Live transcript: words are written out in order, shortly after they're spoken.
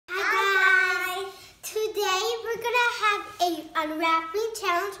gonna have a unwrapping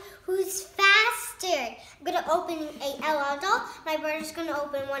challenge. Who's faster? I'm gonna open a LL doll. My brother's gonna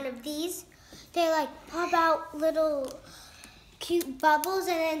open one of these. They're like pop out little cute bubbles,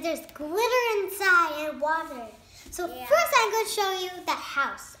 and then there's glitter inside and water. So first I'm gonna show you the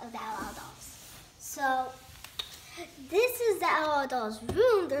house of the LL dolls. So this is the LL doll's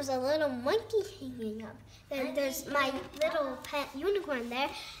room. There's a little monkey hanging up. And there's my little pet unicorn there.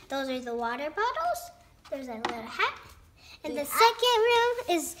 Those are the water bottles. There's a little hat. And the second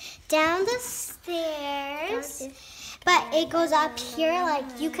room is down the stairs. But it goes up here. Like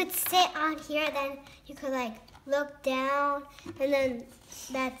you could sit on here, then you could like look down. And then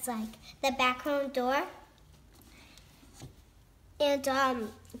that's like the back room door. And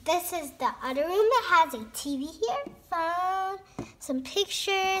this is the other room that has a TV here, phone, some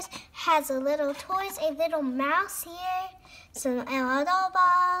pictures, has a little toys, a little mouse here, some LL doll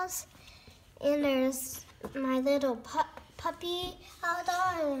balls, and there's my little puppy LL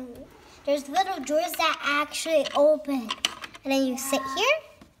doll, and there's little drawers that actually open. And then you sit here,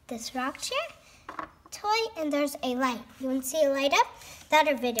 this rock chair, toy, and there's a light. You want to see a light up? The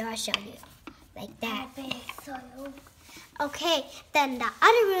other video I'll show you, like that. Okay, then the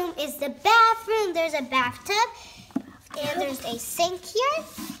other room is the bathroom. There's a bathtub, and there's a sink here.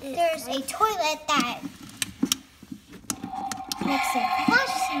 There's a toilet that makes a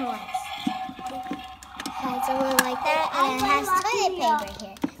flush noise. It's a little like that, and it has toilet paper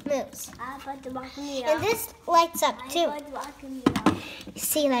here. Moves. And this lights up too.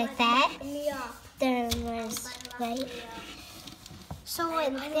 See, like that? There's light. So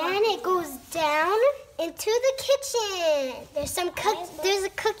and then it goes down into the kitchen. There's a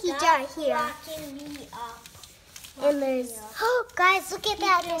cookie jar here. And there's guys, look at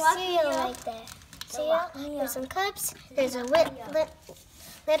that. There's cereal right there. Cereal. There's some cups. There's a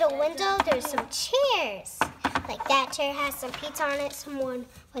little window. There's some chairs. Like that chair has some pizza on it. Someone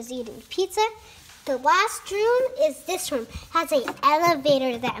was eating pizza. The last room is this room. Has an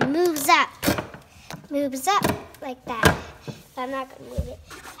elevator that moves up. Moves up like that. But I'm not going to move it.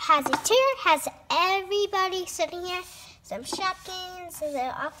 Has a chair, has everybody sitting here. Some shopkins, a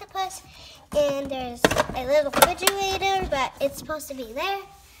little octopus, and there's a little refrigerator, but it's supposed to be there.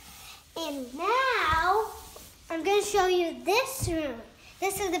 And now, I'm going to show you this room.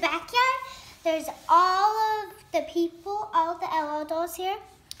 This is the backyard. There's all of the people, all the LL dolls here.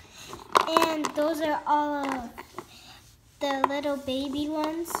 And those are all of the little baby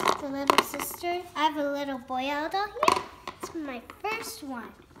ones, the little sister. I have a little boy LL doll here. It's my first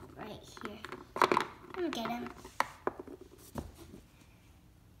one right here. Let me get him.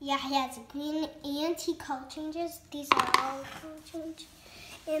 Yeah, he has green anti-color changes. These are all color change.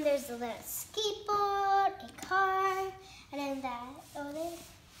 And there's a little skateboard, a car, and then that over there.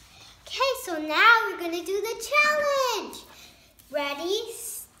 Okay, so now we're gonna do the challenge. Ready,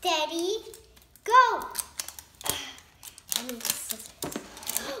 steady, go. I need scissors.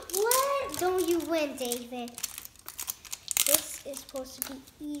 What? Don't you win, David? This is supposed to be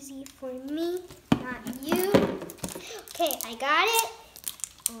easy for me, not you. Okay, I got it.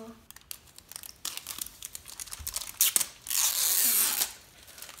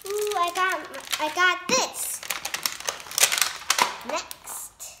 Ooh, I got this.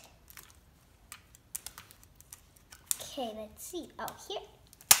 Next. Okay, let's see. Oh, here.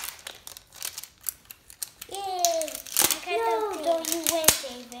 Yay! No, don't you win,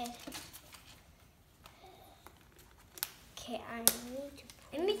 David. Okay,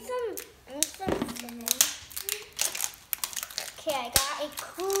 I need to put some Okay, I got a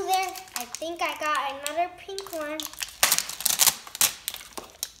cooler. I think I got another pink one.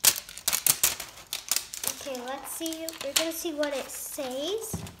 Okay, let's see. We're gonna see what it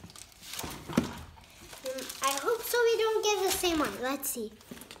says. I hope so we don't get the same one. Let's see.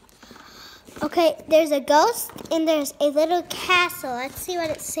 Okay, there's a ghost and there's a little castle. Let's see what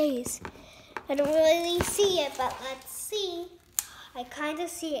it says. I don't really see it, but let's see. I kind of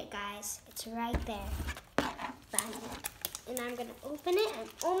see it, guys. It's right there. And I'm going to open it. I'm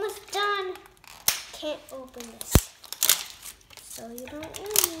almost done. Can't open this. So you don't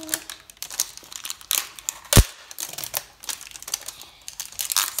worry.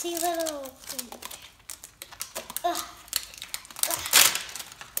 See little...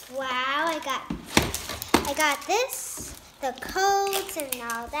 Wow, I got this, the codes and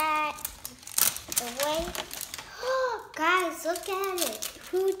all that. The way. Oh, guys, look at it.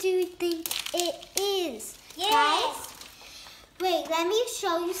 Who do you think it is? Yes. Guys, wait, let me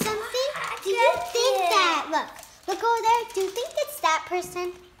show you something. Do you think that? Look over there. Do you think it's that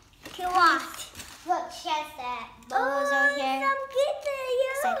person? What? Look, she has that bows over here.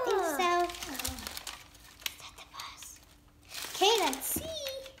 I think so.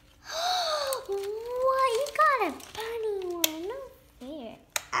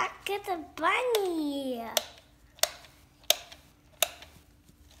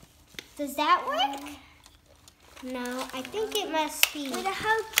 Does that work? No, I think it must be. Wait,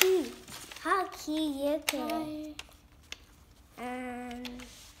 how cute you can.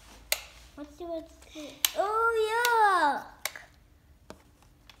 What's this? Oh, yuck.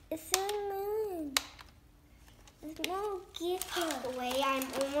 It's a moon. It's no gift. Wait, I'm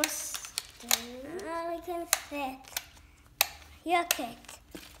almost done. I can fit. Yuck it.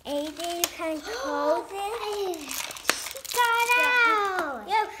 Aiden, you can close it. Got out.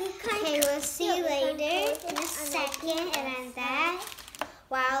 Yeah, we can. Okay, we'll see you later in a second. And then that.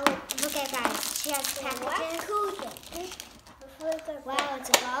 Wow, look at guys. She has packages. Wow, it's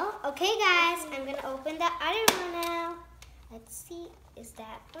a ball. Okay, guys, I'm gonna open the other one now. Let's see. Is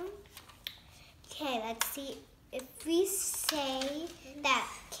that one? Okay, let's see if we say that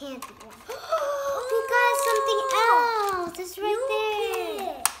can't be one. We got something else. It's right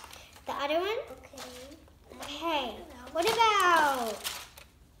there. The other one? Okay. What about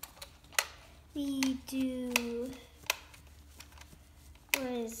we do, what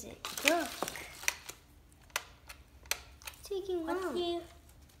is it? Look. It's taking long.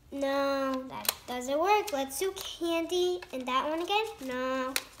 No, that doesn't work. Let's do candy and that one again.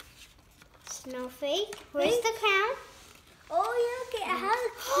 No. Snowflake. Where's the crown? Oh, yeah, okay. I have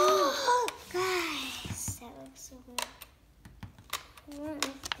a clue. Guys, that looks so good. Oh, I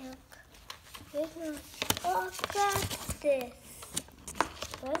got this.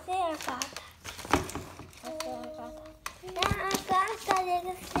 What's it? I got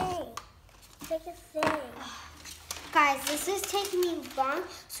Take a thing. Guys, this is taking me long,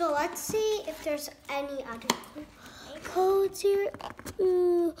 so let's see if there's any other codes here.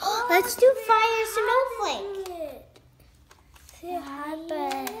 Ooh. Let's do fire snowflake.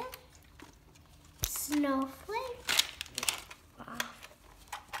 Snowflake.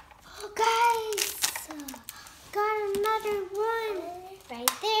 Oh, guys, got another one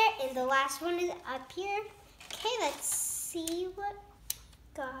right there, and the last one is up here. Okay, let's see what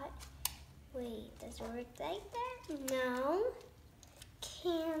got. Wait, does it work like that? No.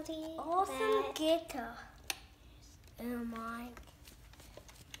 Candy. Awesome guitar. Oh my.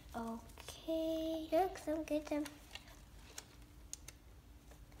 Okay. Look, some guitar.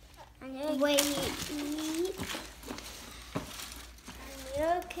 Wait.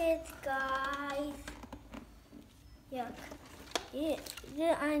 Look it, guys. Yuck. The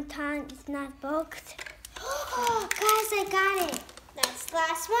time is not booked. Oh, guys, I got it. That's the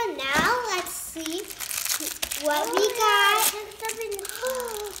last one. Now let's see what we got.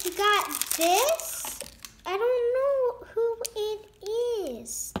 We got this. I don't know who it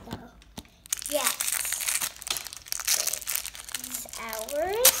is, though. Yes. It's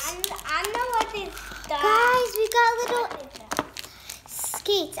ours. I know what it's done. Guys, we got little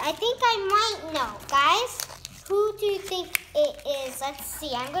skates. I think I might know. Guys, who do you think it is? Let's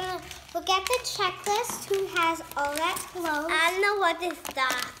see. I'm going to look at the checklist. Who has all that clothes? I know what it's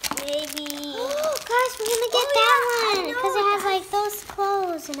done. Maybe. Guys, we're going to get that one because it has like those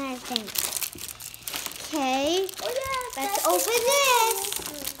clothes and everything. Okay. Let's open this.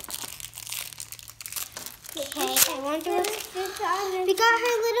 Okay, I wonder what we got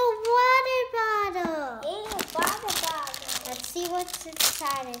her little water bottle. Water bottle. Let's see what's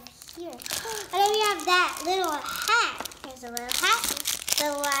inside of here. And then we have that little hat. Here's a little hat.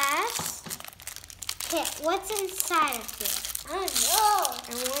 The last. Okay, what's inside of here? I don't know. I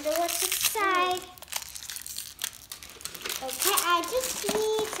wonder what's inside. Okay, I just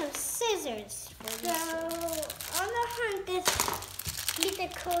need some scissors for So, this. I'm gonna hunt this. Get the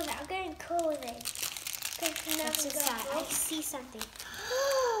code. I'm gonna code it. What's inside? I see something.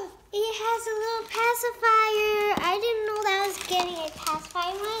 It has a little pacifier. I didn't know that I was getting a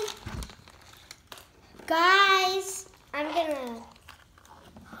pacifier one. Guys, I'm gonna.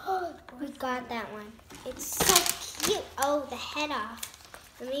 We got that one. It's so cute. Oh, the head off.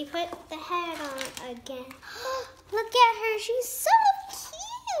 Let me put the head on again. Look at her. She's so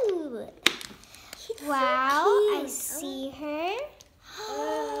cute. Wow, I see her.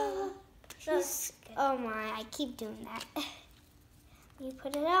 She's, oh my, I keep doing that. You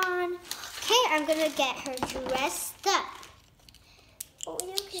put it on. Okay, I'm gonna get her dressed up.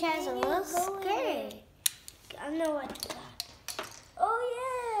 She has a little skirt. I know what it's got. Oh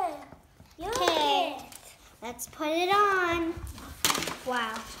yeah. Okay, let's put it on.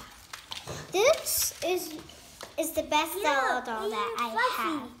 Wow. This is the best doll that I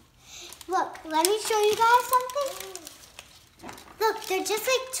have. Look, let me show you guys something. Look, they're just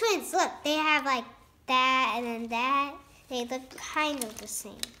like twins. Look, they have like that and then that. They look kind of the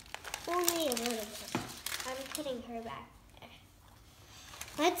same. Only a little bit. I'm putting her back there.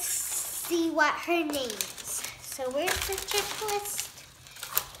 Let's see what her name is. So where's the checklist?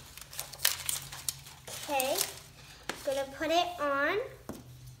 it on.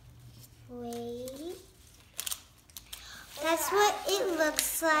 Wait. That's what it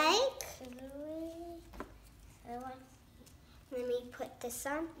looks like. Let me put this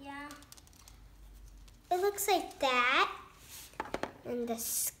on. Yeah. It looks like that. And the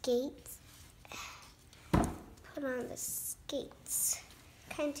skates. Put on the skates.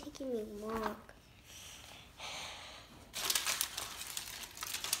 Kind of taking me long.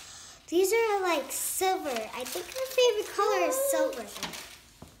 These are like silver. I think my favorite color is silver.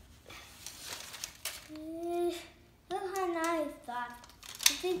 Look how nice that.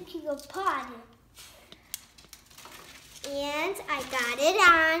 I think you go party. And I got it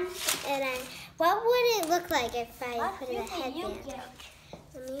on. And what would it look like if I put it in a headband?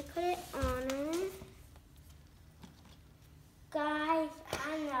 Let me put it on. Guys,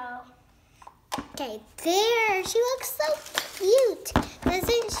 I know. Okay, there. She looks so cute.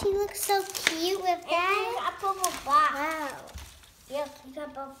 Doesn't she look so cute with that? And a bubble box. Wow. Yep, you got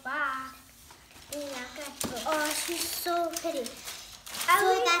a bubble box. Oh, she's so pretty.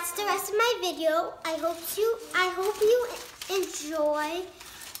 So that's the rest of my video. I hope you enjoy.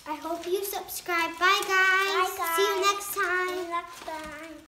 I hope you subscribe. Bye guys. Bye, guys. See you next time. See you next time.